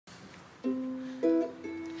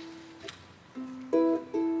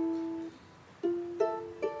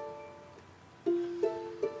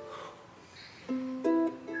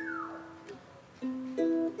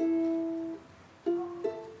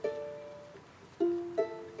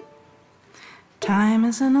Time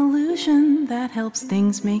is an illusion that helps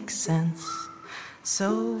things make sense.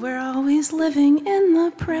 So we're always living in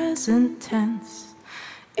the present tense.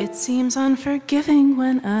 It seems unforgiving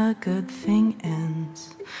when a good thing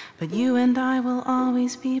ends. But you and I will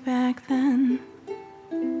always be back then.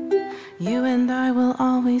 You and I will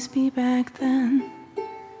always be back then.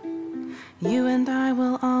 You and I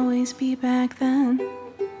will always be back then.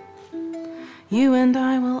 You and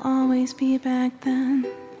I will always be back then.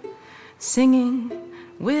 Singing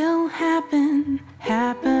will happen,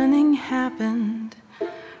 happening happened.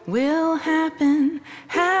 Will happen,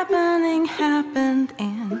 happening happened,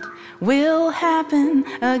 and will happen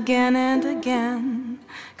again and again.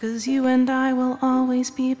 'Cause you and I will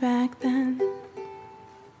always be back then.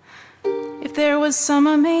 If there was some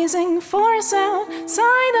amazing force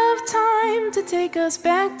outside of time to take us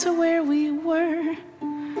back to where we were,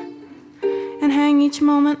 and hang each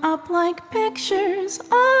moment up like pictures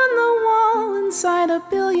on the wall inside a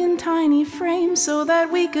billion tiny frames so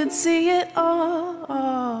that we could see it all.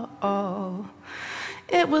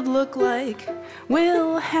 It would look like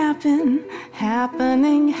will happen,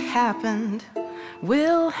 happening happened.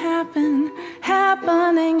 Will happen,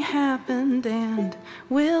 happening happened, and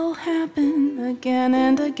will happen again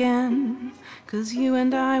and again. 'Cause you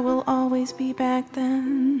and I will always be back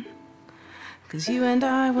then. 'Cause you and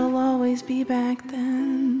I will always be back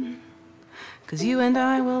then. 'Cause you and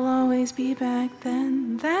I will always be back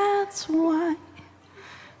then. That's why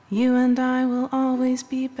you and I will always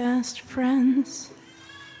be best friends.